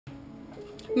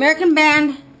American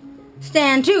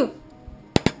Bandstand 2.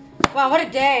 Wow, what a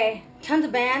day. Tons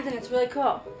of bands and it's really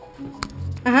cool.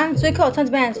 It's really cool. Tons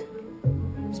of bands.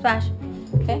 Splash.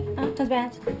 Okay, tons of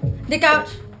bands. Dick out.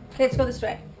 Okay, let's go this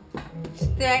way. This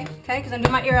way, okay, because I'm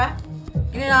doing my ear out.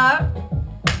 Get it out.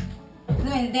 I'm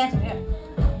doing the dance over here.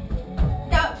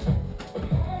 Dick out.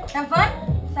 Have fun?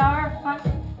 Sour fun?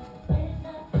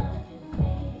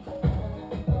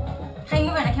 How you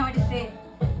moving? I can't wait to see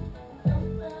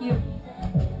you.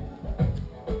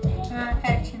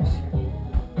 Pay attention.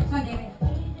 Someone gave me.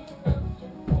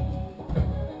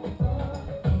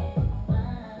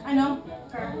 I know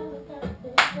her.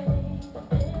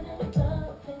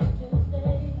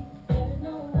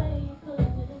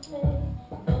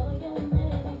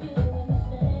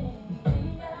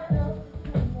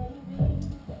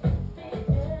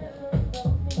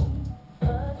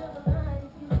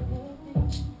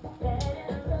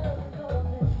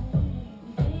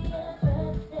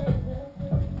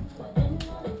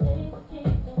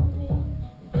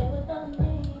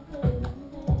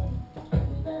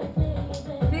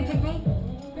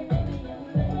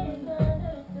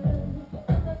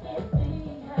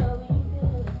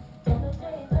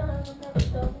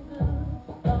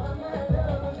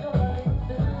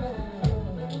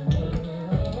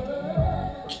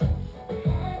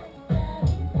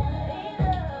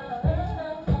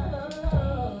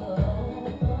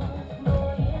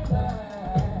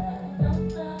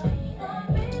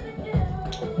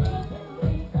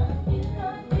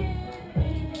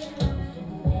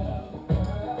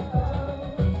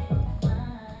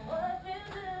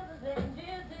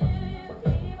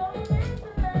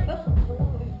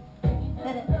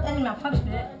 Malfunctioned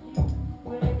it.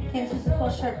 Okay, this is a full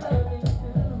shirt.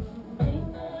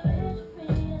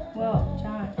 Whoa,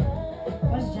 John.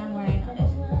 What is John wearing on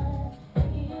this?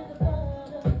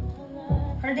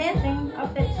 Her dancing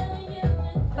outfits.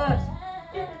 Clothes.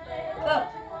 Clothes.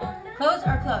 Clothes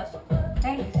are clothes.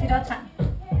 Okay, see it all the time.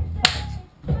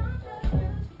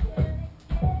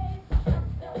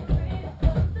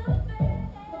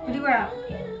 What do you wear out?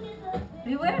 What do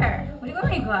you wear? What do you wear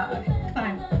when you go out? Come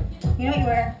on. You know what you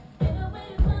wear?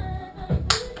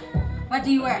 What do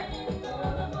you wear?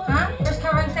 Huh? First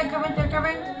covering, second covering, third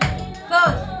covering?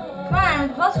 Clothes. Come on, with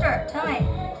the poster. Tell me.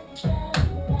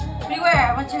 What do you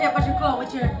wear? What's your hip? What's your cool?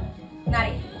 What's your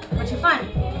naughty? What's your fun?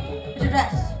 What's your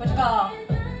dress? What's your gall?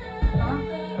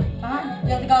 You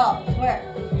have the gall. Wear it.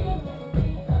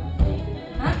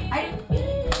 Huh? I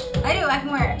do. I can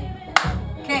wear it.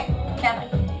 Okay, Catholic.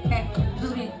 Okay. You're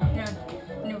supposed to be,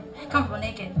 when you're comfortable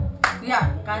naked. We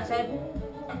are. God said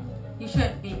you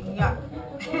should be. We are.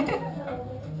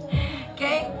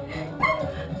 Okay?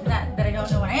 It's not that I don't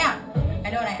know what I am. I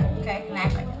know what I am, okay? And I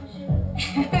act like it.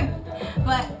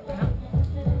 But,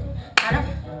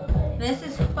 this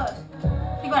is close.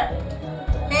 Think about it.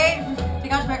 Okay? This is the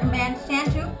God's American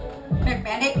Bandstand 2. American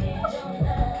Band-Aid.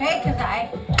 Okay? Because I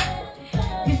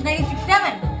used 96,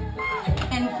 7.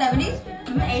 And 70s,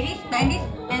 80s, 90s,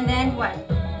 and then what?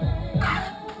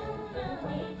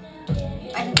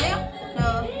 I can tell you? No,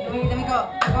 let me go.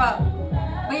 Go out.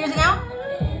 What year is it now?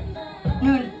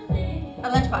 Noon. A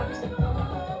lunchbox.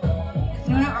 It's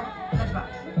noon or lunchbox.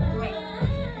 For me.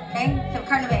 Okay? So a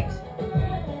carton of eggs.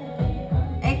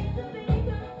 Eggs?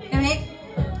 You have eggs?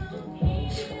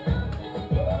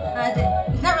 That's it.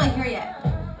 It's not really here yet.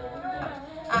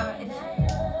 It's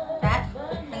that,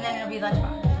 and then it'll be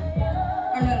lunchbox.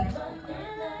 Or noon or something.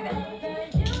 Like that.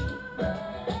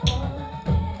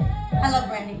 I love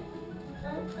Brandy.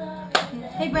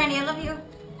 Hey Brandy, I love you.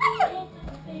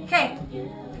 Okay.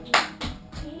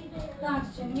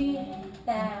 Belongs to me,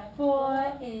 that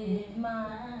boy is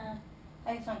mine.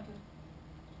 I get song too.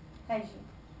 How did you?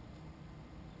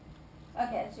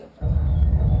 Okay, let's do it for a while.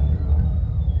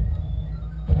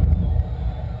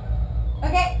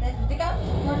 Okay, this is Dick out.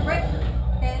 More break.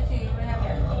 Okay, let's see what we have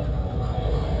here.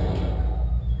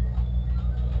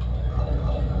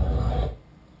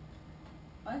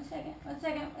 One second.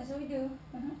 That's what we do.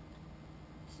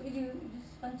 That's what we do.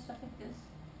 Just fun stuff like this.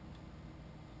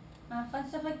 Fun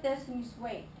stuff like this, and you just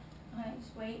wait. Okay,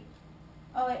 just wait.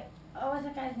 Oh wait. Oh, what's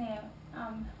that guy's name?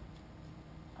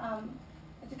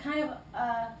 It's a kind of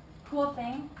cool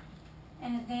thing,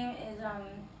 and his name is oh,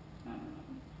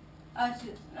 it's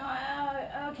just, no.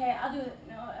 Okay, I'll do it.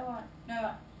 No, I won't.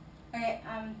 No, I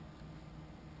won't.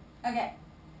 Okay. Okay.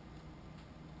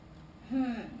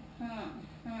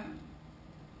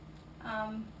 I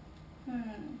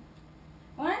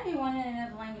want to do one in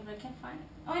another language, but I can't find it.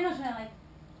 Oh, I know something I like.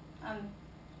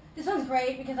 This one's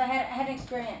great because I had an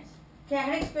experience. Okay, I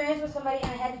had an experience with somebody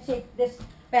and I had to take this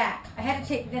back. So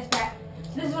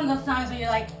this is one of those songs where you're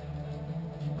like,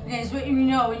 is what you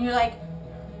know when you're like,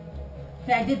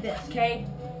 that I did this, okay?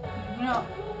 You know,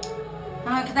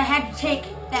 because I had to take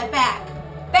that back.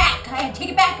 I had to take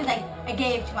it back because I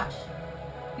gave too much.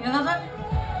 You know those ones?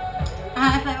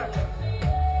 That's how it works.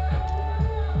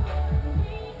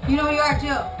 You know who you are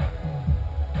too.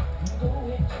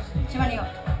 Too many of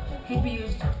hate to be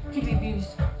used, hate to be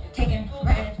abused, taken,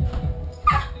 granted.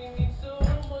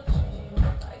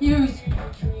 Used.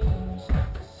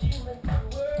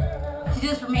 She did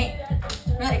this for me.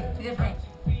 Really, she did it for me.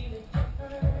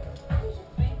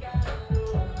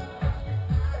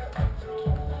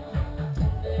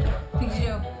 Things you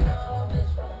do.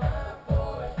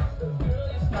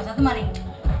 No, it's not the money.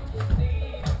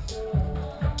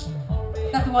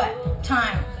 It's not the what?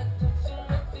 Time.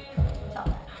 It's all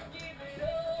that.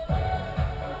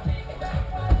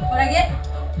 What'd I get?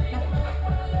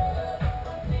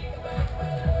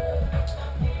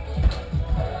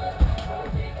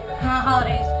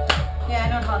 Holidays. Yeah, I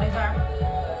know what holidays are.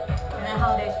 They're not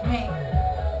holidays for me.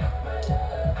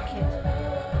 Kids.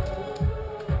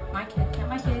 My kids, not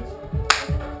my kids.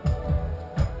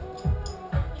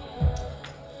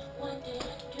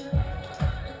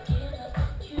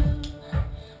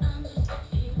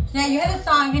 Yeah, you had a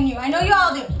song, didn't you? I know you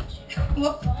all do.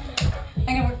 Whoop. I'm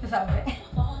gonna work this out a bit.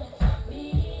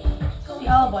 The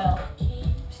olive oil.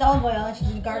 She's olive oil and she's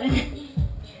in the garden.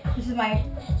 This is my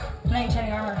knight in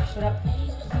shining armor. Shut up.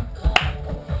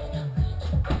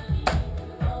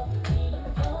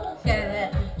 Get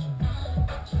it.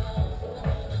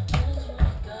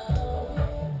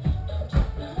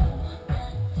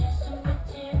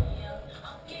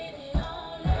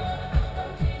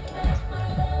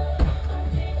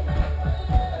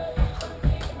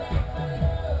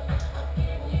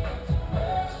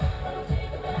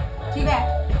 See back.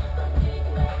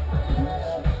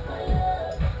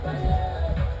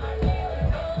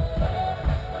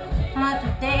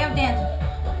 Day of dancing.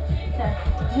 Okay.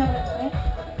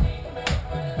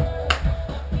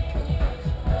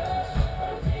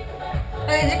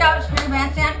 Okay, Ddick out, screw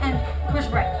bandstand, and push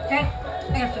break. Okay?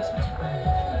 I gotta fix my top.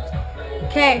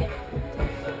 Okay.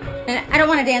 And I don't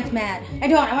want to dance mad. I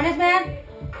want to dance mad,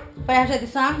 but after the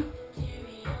song,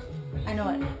 I know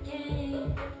it.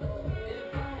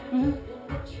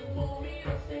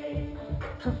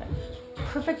 Perfect.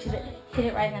 Perfect. Hit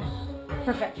it right now.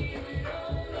 Perfect.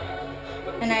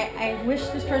 And I wish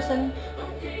this person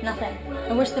nothing.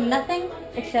 I wish them nothing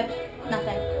except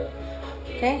nothing.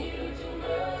 Okay?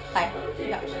 Bye.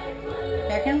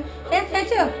 American Bandstand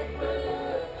too.